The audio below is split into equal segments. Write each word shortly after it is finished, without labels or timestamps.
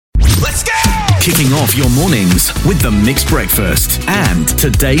Kicking off your mornings with the Mixed Breakfast and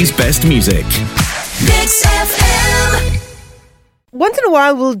today's best music. Mix FM. Once in a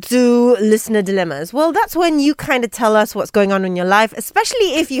while, we'll do listener dilemmas. Well, that's when you kind of tell us what's going on in your life,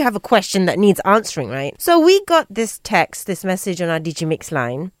 especially if you have a question that needs answering, right? So we got this message on our DigiMix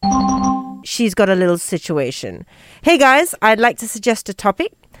line. She's got a little situation. Hey guys, I'd like to suggest a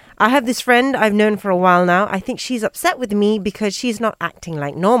topic. I have this friend I've known for a while now. I think she's upset with me because she's not acting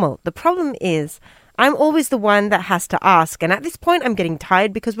like normal. The problem is, I'm always the one that has to ask. And at this point, I'm getting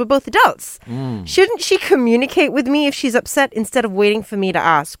tired because we're both adults. Shouldn't she communicate with me if she's upset instead of waiting for me to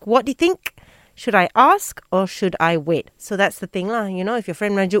ask? What do you think? Should I ask or should I wait? So that's the thing lah. You know, if your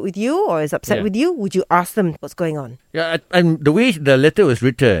friend runs out with you or is upset with you, would you ask them what's going on? Yeah, and the way the letter was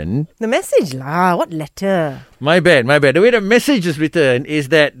written... The message lah. What letter? My bad. The way the message is written is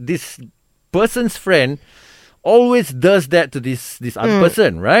that this person's friend always does that to this other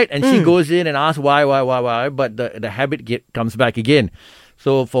person, right? And she goes in and asks why, but the habit comes back again.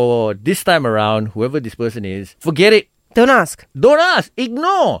 So for this time around, whoever this person is, forget it. Don't ask.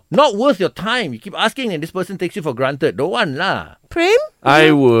 Ignore. Not worth your time. You keep asking and this person takes you for granted. Don't want lah. Prem?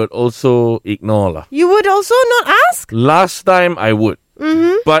 I would also ignore lah. You would also not ask? Last time I would.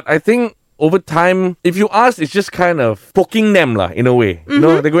 But I think over time, if you ask, it's just kind of poking them lah, in a way. You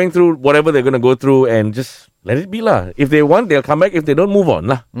know, they're going through whatever they're going to go through and just let it be lah. If they want, they'll come back. If they don't, move on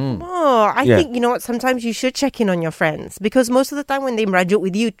lah. I think, you know what, sometimes you should check in on your friends because most of the time when they rajut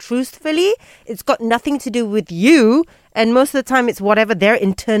with you, truthfully, it's got nothing to do with you. And most of the time it's whatever they're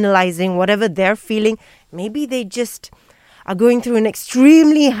internalizing, whatever they're feeling. Maybe they just are going through an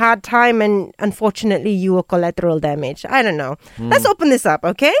extremely hard time and unfortunately you were collateral damage. I don't know. Let's open this up,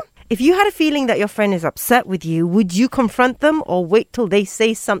 okay? If you had a feeling that your friend is upset with you, would you confront them or wait till they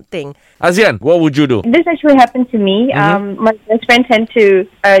say something? Asian, what would you do? This actually happened to me. My best friend tend to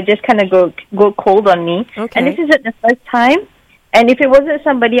just kind of go cold on me. Okay. And this isn't the first time. And if it wasn't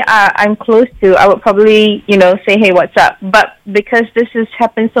somebody I'm close to, I would probably, say, hey, what's up? But because this has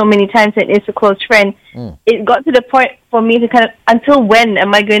happened so many times and it's a close friend, it got to the point for me to kind of, until when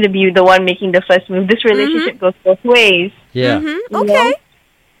am I going to be the one making the first move? This relationship goes both ways. Yeah. You know?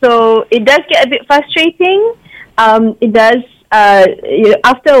 So it does get a bit frustrating. It does,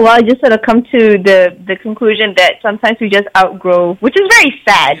 after a while, you just sort of come to the conclusion that sometimes we just outgrow, which is very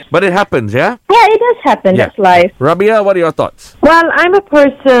sad. But it happens, yeah? Yeah, it does happen. Yeah. That's life. Rabia, what are your thoughts? Well, I'm a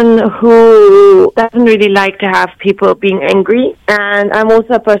person who doesn't really like to have people being angry. And I'm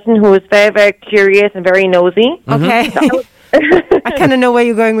also a person who is very, very curious and very nosy. Okay. I kind of know where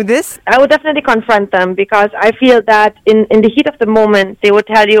you're going with this. I would definitely confront them because I feel that in the heat of the moment, they would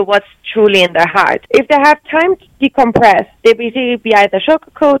tell you what's truly in their heart. If they have time to decompress, they basically be either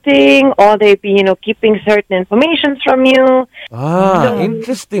sugarcoating or they be, keeping certain information from you.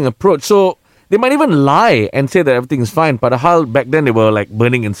 Interesting approach. So they might even lie and say that everything is fine, but how back then they were like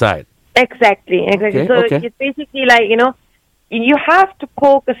burning inside. Exactly. Okay, So okay. it's basically like, you have to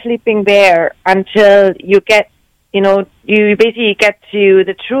poke a sleeping bear until you get you basically get to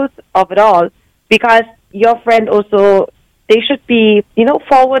the truth of it all, because your friend also, they should be,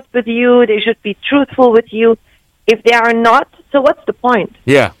 forward with you. They should be truthful with you. If they are not, so what's the point?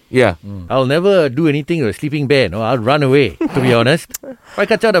 Yeah. I'll never do anything to a sleeping bear. No, I'll run away, to be honest. Why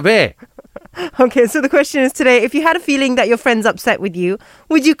catch out a bear? Okay, so the question is today, if you had a feeling that your friend's upset with you,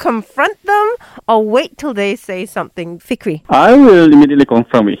 would you confront them or wait till they say something? Fikri? I will immediately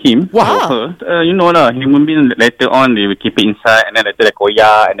confront with him. Wow. Her. Human beings later on, they will keep it inside and then later they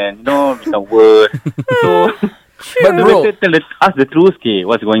koyak and then, without word. So, but bro, ask the truth, okay,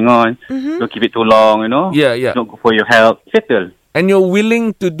 what's going on. Don't keep it too long, Yeah. Don't go for your help. Settle. And you're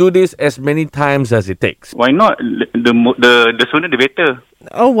willing to do this as many times as it takes. Why not? The sooner the better.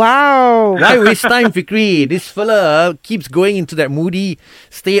 Oh, wow. Why waste time, Fikri? This fella keeps going into that moody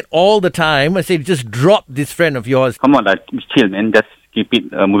state all the time. I say, just drop this friend of yours. Come on, chill, man. Just keep it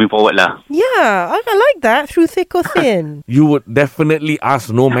moving forward lah. Yeah, I like that. Through thick or thin. You would definitely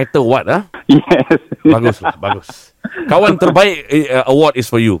ask no matter what, huh? Yes. Bagus. Kawan terbaik award is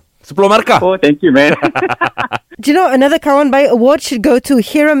for you. 10 markah. Oh, thank you, man. Do you know, another Kawan Baik award should go to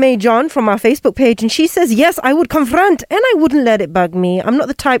Hira May John from our Facebook page. And she says, yes, I would confront and I wouldn't let it bug me. I'm not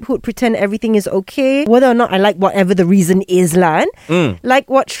the type who would pretend everything is okay, whether or not I like whatever the reason is, Lan. Like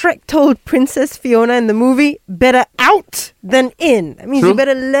what Shrek told Princess Fiona in the movie, better out than in. That means you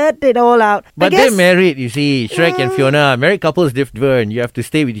better let it all out. But they're married, you see. Shrek and Fiona, married couples different. You have to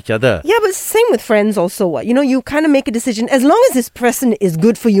stay with each other. Yeah, but it's the same with friends also. What? You know, you kind of make a decision as long as this person is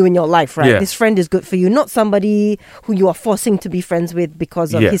good for you in your life, right? Yeah. This friend is good for you, not somebody somebody who you are forcing to be friends with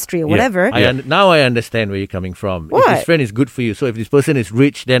because of history or whatever. Now I understand where you're coming from. What? If this friend is good for you, so if this person is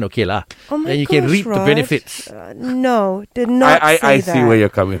rich, then okay lah. Oh my then you can gosh, reap the Raj. benefits. No, did not I say see that. where you're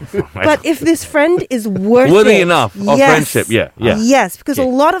coming from. But if this friend is worthy Worthy enough of friendship, yeah. Yes, because a Okay.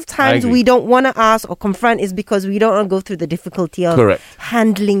 lot of times agree. we don't want to ask or confront is because we don't want to go through the difficulty of Correct.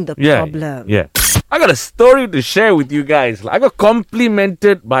 handling the problem. Yeah. I got a story to share with you guys. I got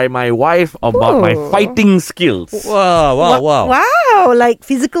complimented by my wife about my Ooh. fighting skills. Wow. Wow, like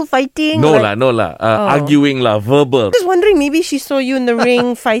physical fighting? No like, lah. Arguing lah, verbal. Just wondering, maybe she saw you in the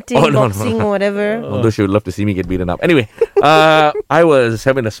ring fighting, Oh, no. boxing or whatever. Although she would love to see me get beaten up. Anyway, I was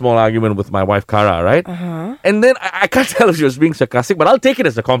having a small argument with my wife, Kara, right? And then I can't tell if she was being sarcastic, but I'll take it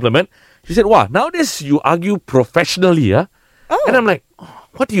as a compliment. She said, wow, nowadays you argue professionally, yeah? Oh. And I'm like,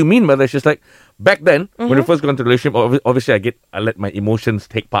 what do you mean by that? She's like, back then, when we first got into the relationship, obviously I let my emotions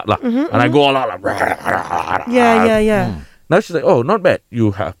take part, lah. And I go all out, like, Yeah. Now she's like, oh, not bad.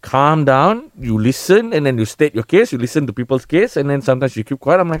 You have calmed down, you listen, and then you state your case, you listen to people's case, and then sometimes you keep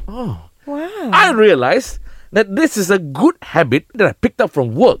quiet. I'm like, oh. Wow. I realized that this is a good habit that I picked up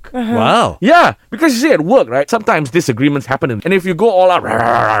from work. Wow. Yeah, because you see at work, right, sometimes disagreements happen, and if you go all out,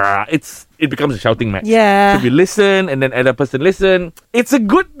 it becomes a shouting match. Yeah. If you listen, and then other person listen, it's a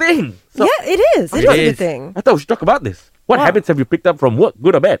good thing. So Yeah, it is. It is a good thing. I thought we should talk about this. What Wow. habits have you picked up from work,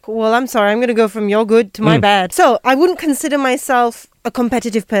 good or bad? Well, I'm sorry. I'm going to go from your good to my bad. So, I wouldn't consider myself a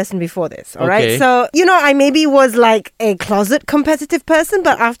competitive person before this, all right? Okay. So, I maybe was like a closet competitive person,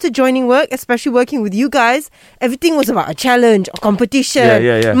 but after joining work, especially working with you guys, everything was about a challenge, a competition.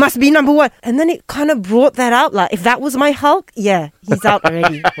 Yeah. Must be number one. And then it kind of brought that out. Like, if that was my Hulk, yeah, he's out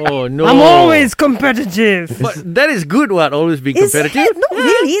already. Oh no. I'm always competitive. But that is good. What always being Is competitive? it? No,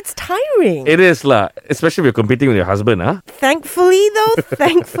 really, it's tiring. It is, lah. Especially if you're competing with your husband, huh? Thankfully,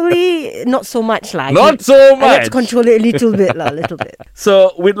 not so much. Like, Not so I much. had to control it a little bit, a little bit.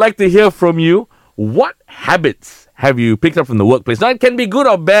 So we'd like to hear from you. What habits have you picked up from the workplace? Now, it can be good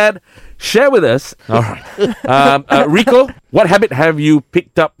or bad. Share with us. All right. Rico, what habit have you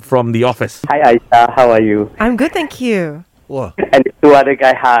picked up from the office? Hi Aishah, how are you? I'm good, thank you. Wow. And the two other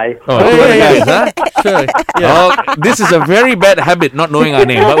guy, hi. Oh, two other guys, huh? Sure. Oh, this is a very bad habit, not knowing our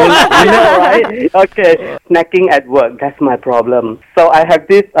name. But I know, right? Okay. Snacking at work, that's my problem. So I have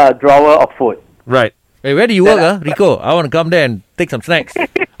this drawer of food. right. Hey, where do you work, Rico? I want to come there and take some snacks.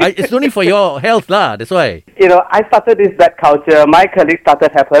 It's only for your health, lah. That's why. I started this bad culture. My colleague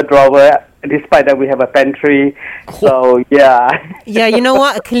started have her drawer, despite that we have a pantry. So, yeah. Yeah, you know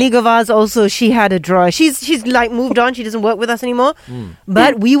what? A colleague of ours also, she had a drawer. She's like moved on. She doesn't work with us anymore.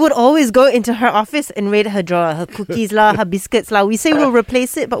 But we would always go into her office and raid her drawer. Her cookies lah, her biscuits lah. We say we'll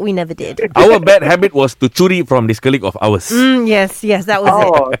replace it, but we never did. Our bad habit was to churi from this colleague of ours. Yes, that was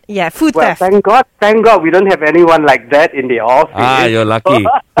Oh. it. Yeah, food Well, theft. thank God we don't have anyone like that in the office. Ah, you're lucky.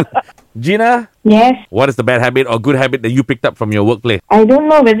 Gina, Yes, what is the bad habit or good habit that you picked up from your workplace? I don't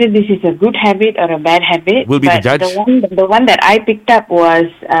know whether this is a good habit or a bad habit. We'll be the but judge. The one that I picked up was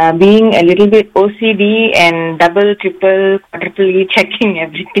being a little bit OCD and double, triple, quadruple checking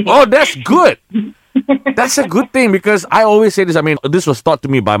everything. Oh, that's good. That's a good thing because I always say this. I mean, this was taught to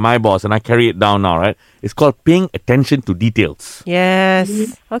me by my boss and I carry it down now, right? It's called paying attention to details.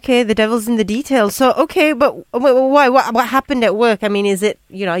 Yes. Okay, the devil's in the details. So, okay, but why? What happened at work? I mean, is it,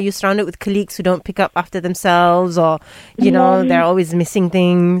 are you surrounded with colleagues who don't pick up after themselves or, they're always missing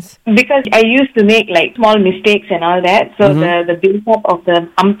things? Because I used to make like small mistakes and all that. So the build-up of the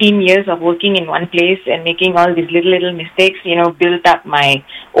umpteen years of working in one place and making all these little mistakes, built up my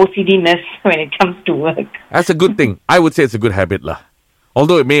OCD-ness when it comes to work. That's a good thing. I would say it's a good habit, lah.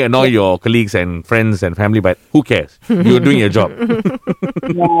 Although it may annoy your colleagues and friends and family, but who cares? You're doing your job.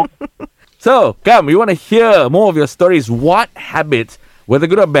 Yeah. So, come, we want to hear more of your stories. What habits, whether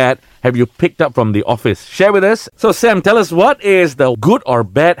good or bad, have you picked up from the office? Share with us. So, Sam, tell us what is the good or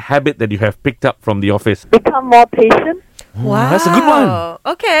bad habit that you have picked up from the office? Become more patient. Wow. That's a good one.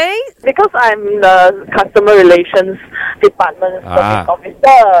 Okay. Because I'm the customer relations department service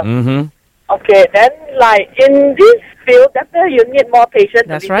officer. Mm-hmm. Okay, then like in this field, definitely you need more patience.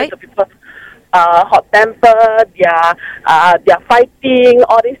 That's to listen right. to people, hot temper, they're fighting,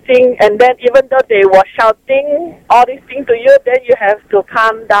 all these things, and then even though they were shouting all these things to you, then you have to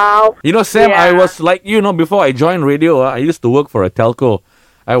calm down. Sam, Yeah. I was like, before I joined radio, I used to work for a telco.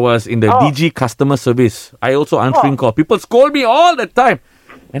 I was in the DG customer service. I also answering call. People scold me all the time.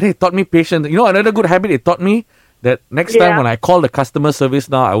 And they taught me patience. Another good habit it taught me that next time when I call the customer service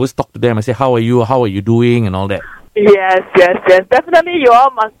now, I always talk to them. I say, how are you? How are you doing? And all that. Yes. Definitely you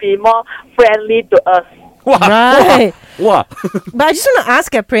all must be more friendly to us. Right. Wow. But I just want to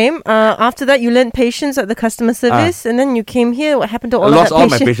ask, Prem, after that you learned patience at the customer service and then you came here. What happened to all I of lost that all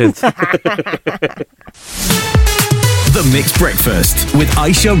my patience? patience. The Mixed Breakfast with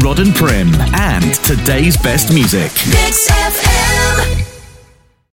Aishah, Rod and Prem. And today's best music. Mix FM.